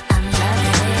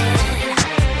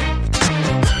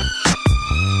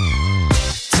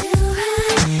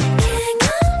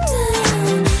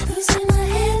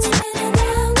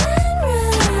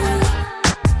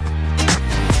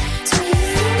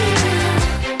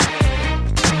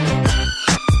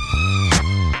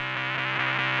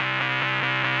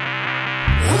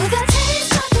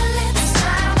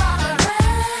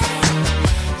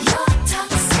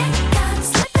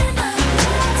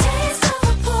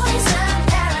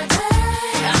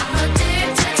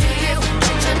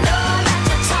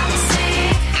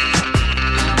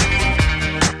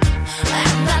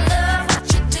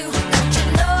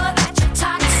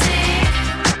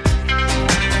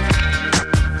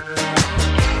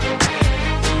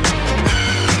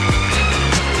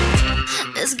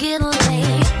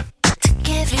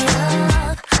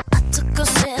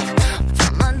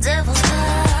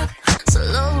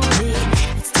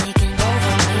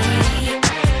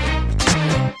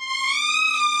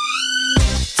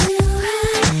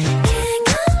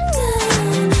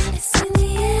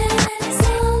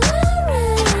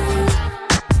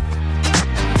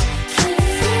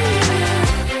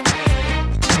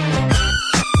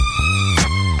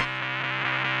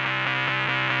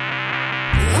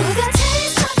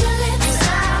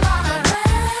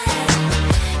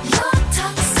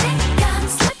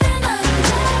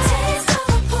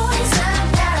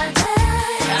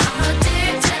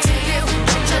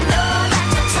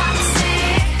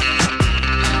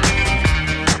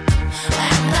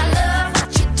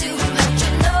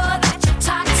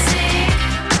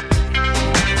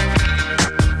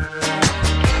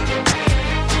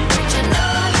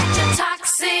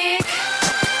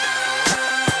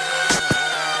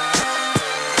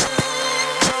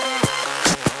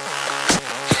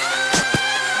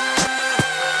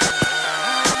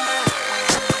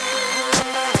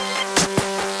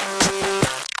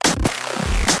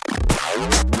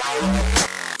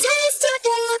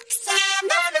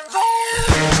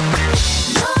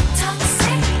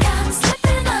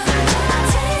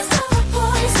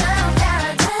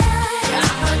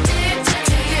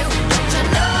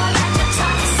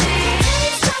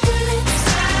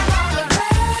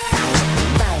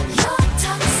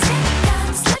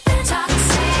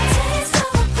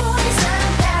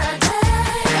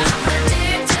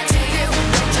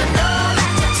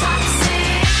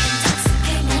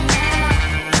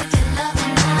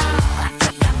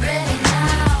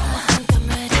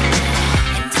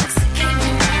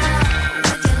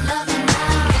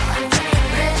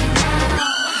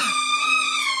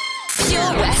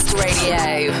 West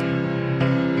Radio.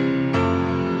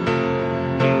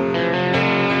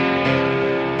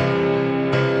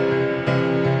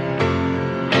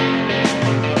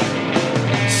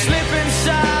 Slip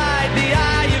inside the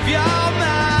eye of your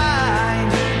mind.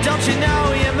 Don't you know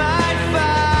you might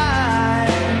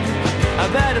find a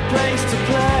better place to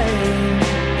play?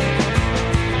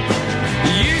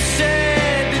 You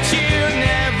said that you've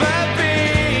never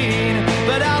been,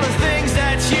 but all the things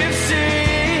that you've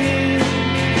seen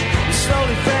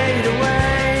slowly fade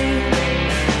away.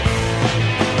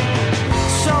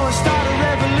 So I start a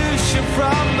revolution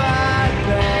from my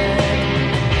bed,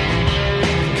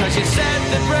 'cause you said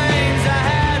the brains I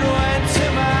had went to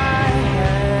my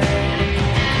head.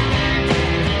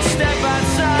 Step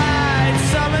outside,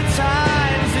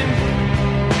 summertime's in bloom.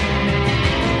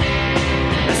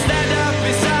 I stand up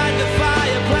beside the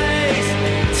fireplace,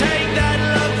 take that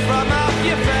look from off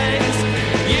your face.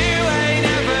 You ain't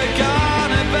ever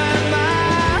gonna burn my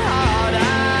heart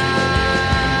out.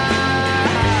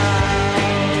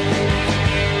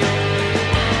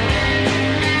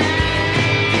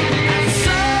 And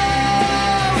so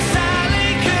Sally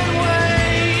can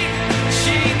wait.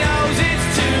 She knows it's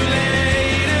too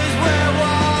late as we're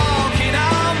walking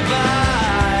on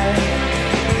by.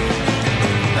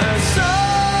 Her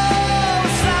soul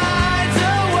slides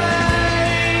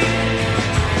away,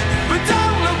 but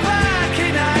don't look back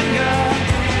in anger.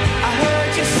 I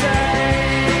heard you say.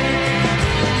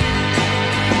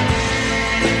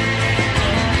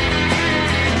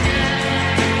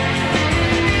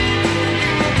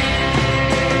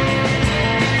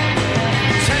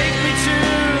 Take me to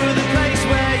the place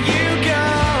where you go,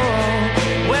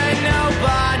 where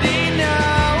nobody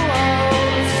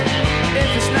knows if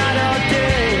it's night or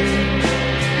day.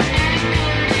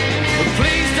 But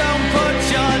please don't put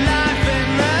your life in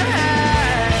the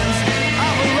hands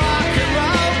of a rock and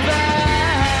roll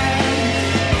band.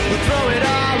 We'll throw it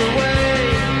all away.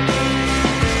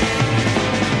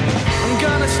 I'm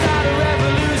gonna start a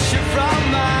revolution from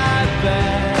my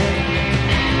bed,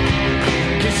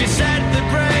 'cause you said the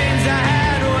brains I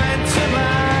had went to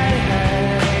my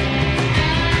head.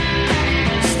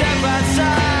 Step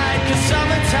outside, 'cause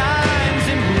summertime's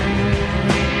in bloom.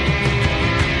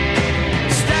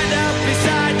 Stand up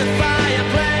beside the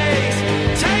fireplace,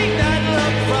 take that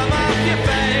look from off your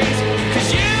face, 'cause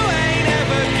you ain't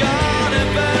ever gonna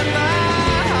burn my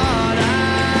heart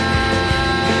out.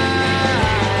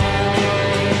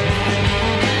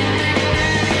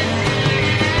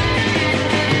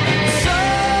 So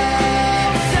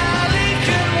Sally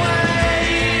can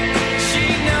wait. She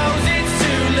knows it's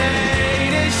too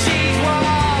late as she's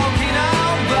walking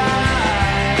on by.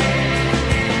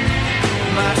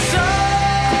 My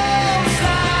soul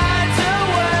slides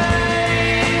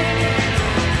away,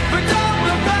 but don't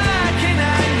look back in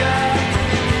anger.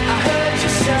 I heard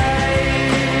you say.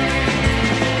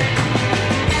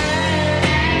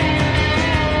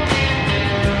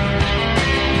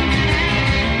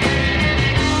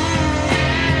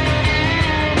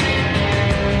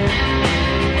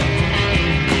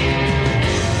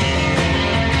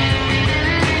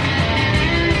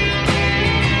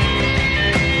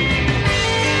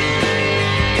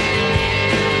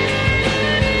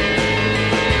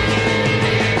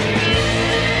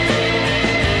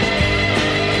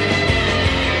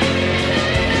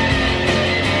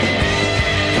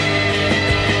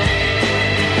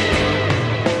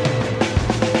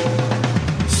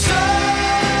 So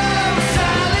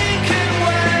Sally can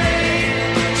wait.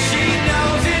 She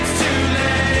knows it's too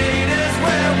late as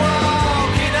we're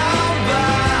walking on by.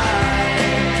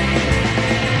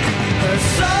 Her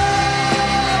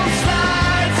soul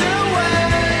slides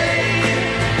away,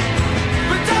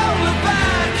 but don't look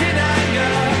back in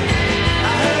anger.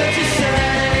 I heard you say.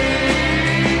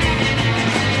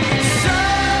 So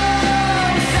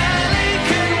Sally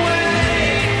can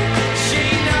wait. She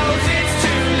knows it's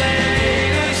too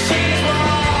late as she's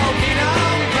walking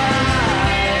on by.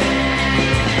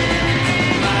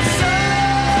 My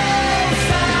soul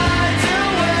slides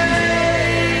away,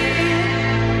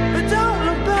 but don't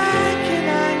look back in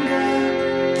anger.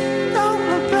 Don't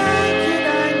look back in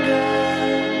anger.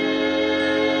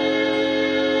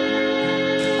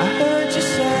 I heard you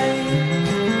say.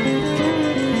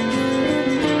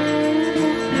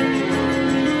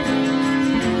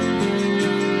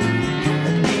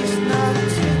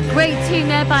 Great tune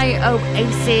there by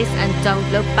Oasis and Don't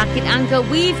Look Back in Anger.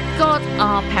 We've got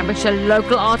our Pembrokeshire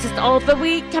Local Artist of the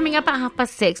Week coming up at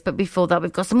 6:30, but before that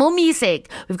we've got some more music.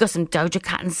 We've got some Doja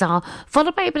Cat and Zara,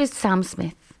 followed by a bit of Sam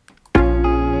Smith.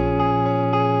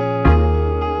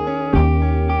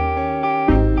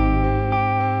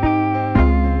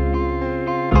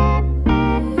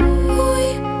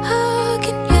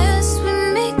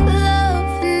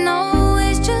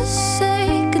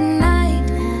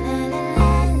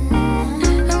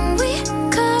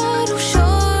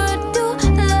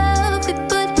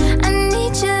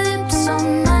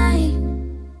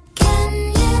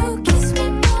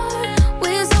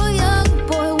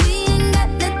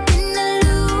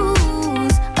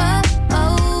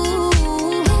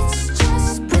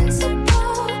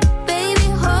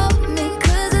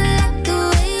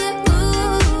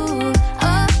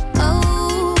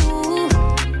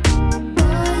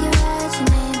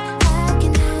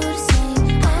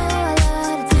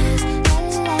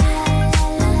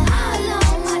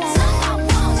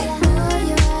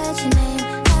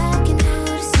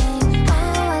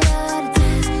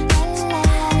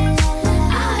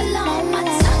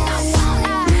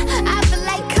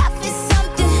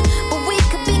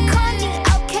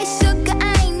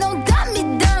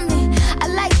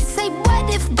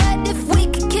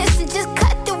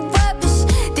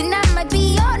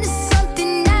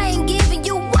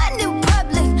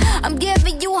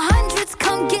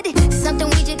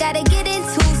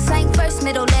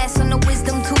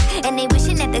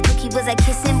 was a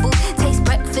kissing booth. Taste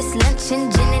breakfast, lunch,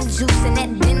 and gin and juice. And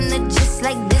at dinner, just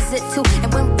like dessert too.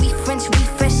 And when we French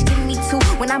refresh, give me two.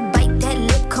 When I bite that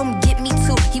lip, come get me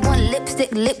two. He want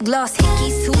lipstick, lip gloss,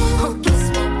 hickeys too. Kiss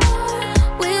me more.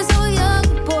 We're so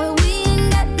young, boy. We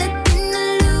ain't got nothing to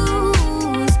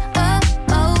lose.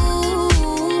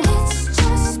 It's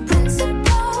just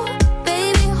principle.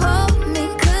 Baby, hold me,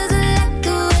 'cause I like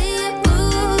the way you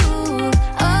move.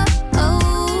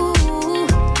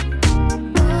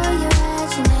 Boy, you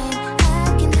write your name, I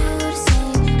can do the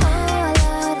same. Oh, I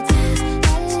love the taste.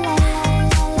 La la la la la.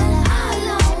 All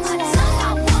on my tongue,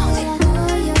 I want it.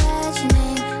 Boy, you write your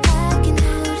name, I can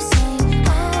do the same.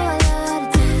 Oh, I love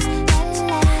the taste.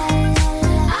 La la la la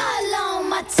la. All on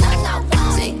my tongue, I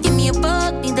want it. Give me a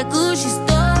buck, need the Gucci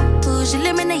store. Push your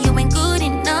limit, you ain't good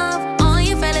enough. All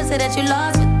your fellas say that you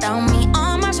lost without me.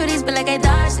 All my shorties feel like I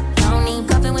dodged the county.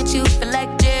 Coughing with you feel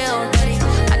like jail, buddy.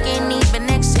 I can't even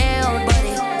exhale,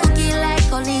 buddy. Cookie like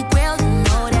holy grail, you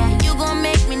know that. You gon'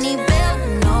 make me need bail,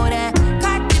 you know that.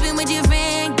 Caught dipping with your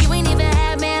friend, you ain't even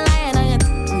had man lying on you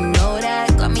know that.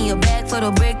 Got me a bag for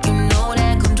the brick, you know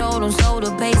that. Control them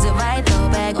soda pays it right the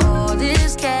back. All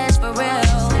this cash for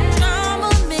real. I'ma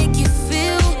make you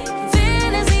feel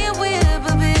fantasy and whip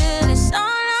a bill. It's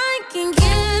all I can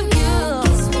give you.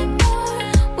 Kiss me more.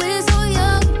 We're so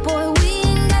young, boy. We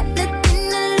ain't got nothing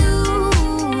to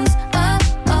lose.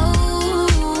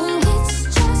 It's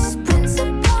just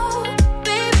principle.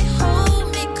 Baby, hold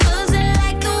me, 'cause I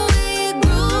like the way you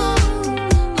groove.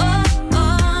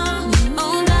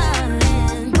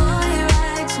 Darling. Boy, you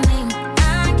write your name,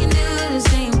 I can do the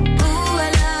same. Ooh, I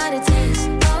love the taste.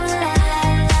 Oh, la la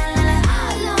la la.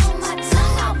 All on my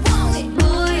tongue, I want it.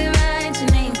 Boy, you write your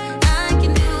name, I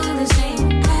can do the same.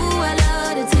 Ooh, I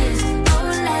love the taste. Oh,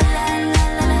 la la la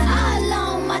la la. All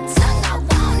on my tongue, I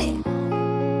want it.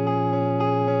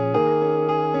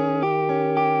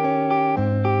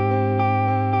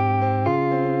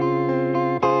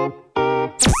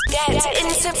 Get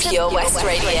into Pure West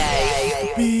Radio.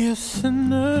 Be a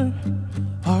sinner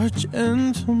or a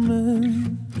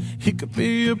gentleman. He could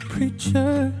be a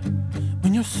preacher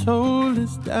when your soul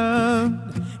is down.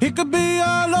 He could be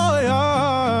a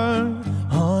lawyer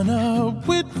on a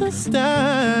witness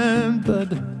stand, but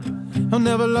I'll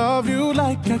never love you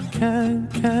like I can.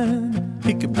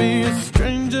 He could be a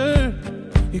stranger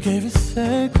you gave a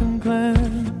second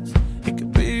glance. He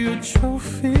could be a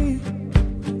trophy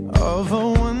of a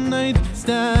one-night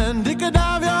stand. He could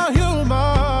have your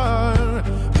humor,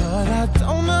 but I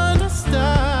don't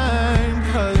understand,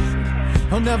 'cause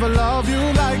I'll never love you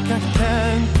like I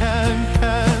can.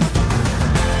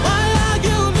 Why are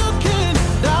you looking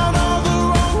down all the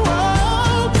wrong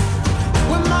road,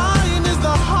 when mine is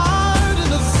the heart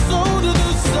and the soul to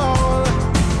the soul?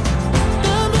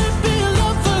 There may be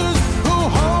lovers who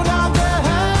hold out their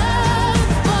hands,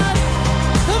 but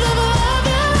I'll never love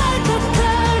you like I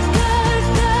can.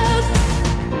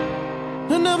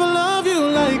 I'll never love you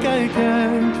like I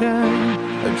can.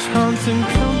 A chance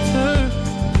encounter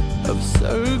of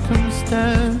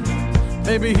circumstance.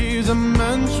 Maybe he's a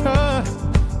mantra,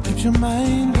 keeps your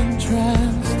mind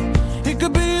entranced. It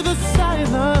could be the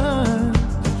silence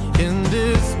in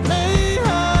this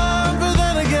mayhem, but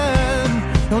then again,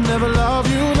 he'll never love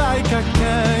you like I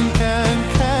can.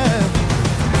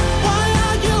 Why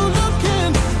are you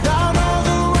looking down all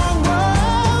the wrong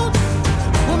road,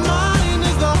 when mine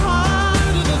is the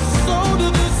heart and the soul to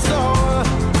the soul?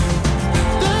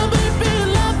 There may be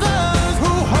lovers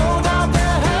who hold out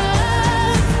their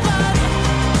hands, but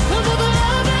I'll never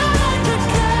love you like I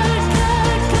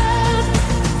can.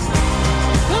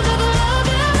 I'll never love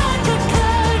you like I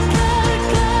can.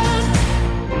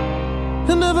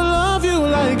 I'll never love you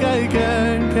like I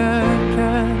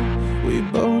can. We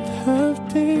both have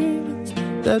demons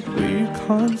that we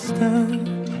can't stand.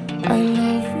 I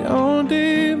love your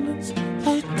demons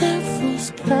like devils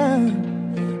can.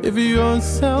 If you're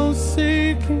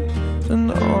self-seeking,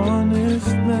 an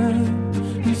honest man,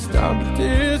 and stop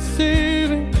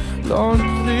deceiving, Lord,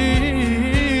 please.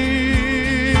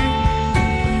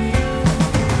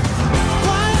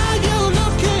 Why are you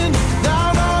looking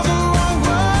down all the wrong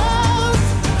roads,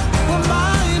 when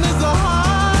mine is the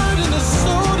heart and the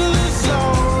soul to the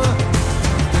soul?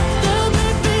 There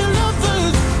may be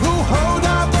lovers who hold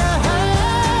out their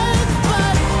hands,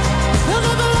 but I'll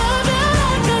never love you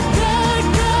like I can.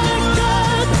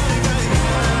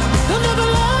 I'll never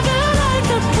love you like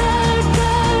I can.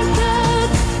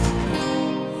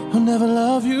 I'll never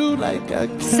love you like I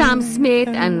can. Sam Smith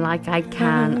and Like I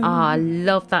Can. I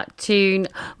love that tune.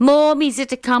 More music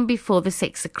to come before the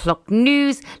 6 o'clock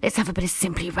news. Let's have a bit of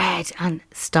Simply Red and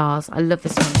Stars. I love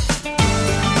this one.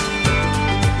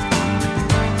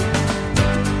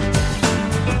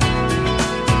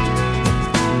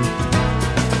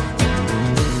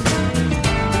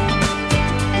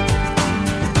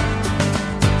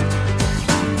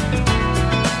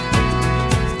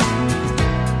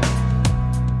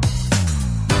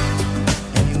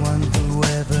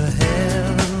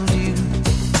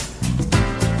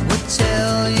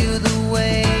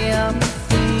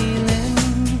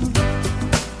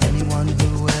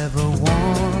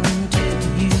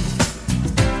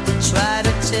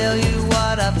 tell you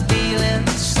what I feel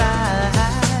inside.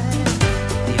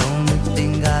 The only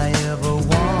thing I ever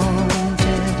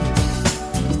wanted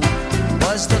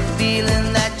was the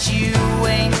feeling that you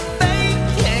ain't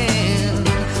faking.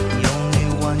 The only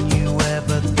one you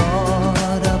ever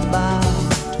thought about.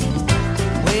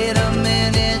 Wait a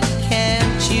minute,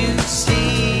 can't you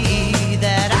see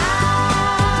that I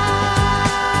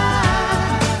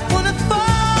wanna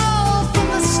fall from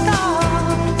the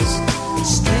stars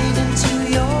straight into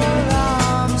your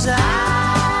arms? I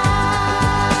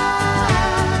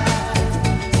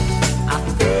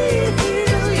feel you,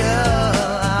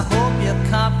 I hope you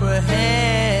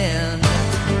comprehend.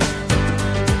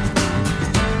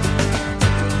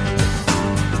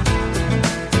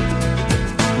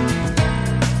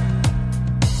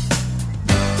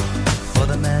 For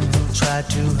the man who tried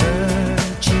to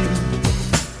hurt you,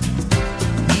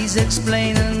 he's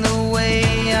explaining the way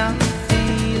I'm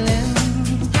feeling.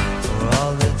 For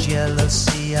all the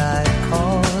jealousy I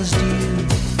caused you,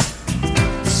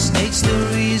 the snake's the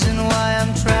reason why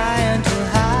I'm trying to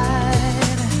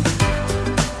hide.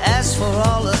 As for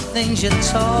all the things you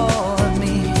taught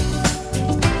me,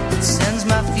 it sends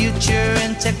my future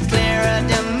into clearer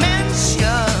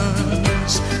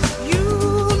dimensions.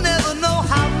 You'll never know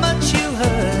how much you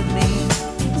hurt me.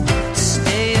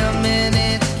 Stay a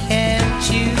minute, can't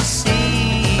you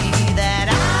see that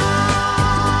I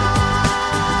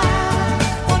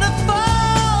wanna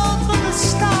fall from the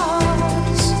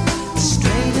stars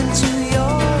straight into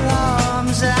your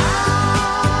arms? I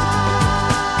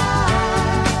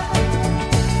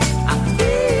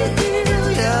feel you,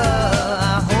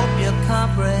 I hope you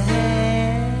comprehend.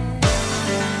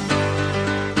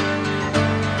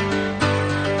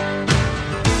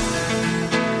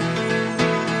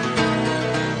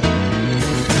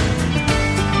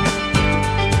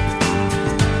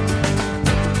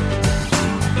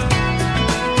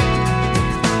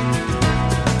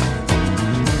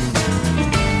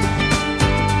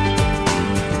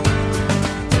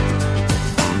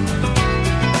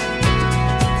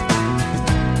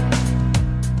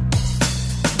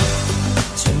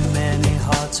 Too many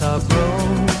hearts are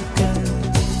broken.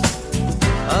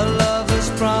 A lover's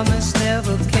promise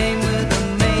never came with a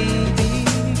maybe.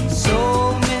 So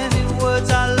many words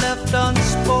are left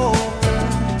unspoken.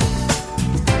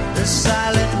 The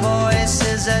silent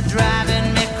voices are driving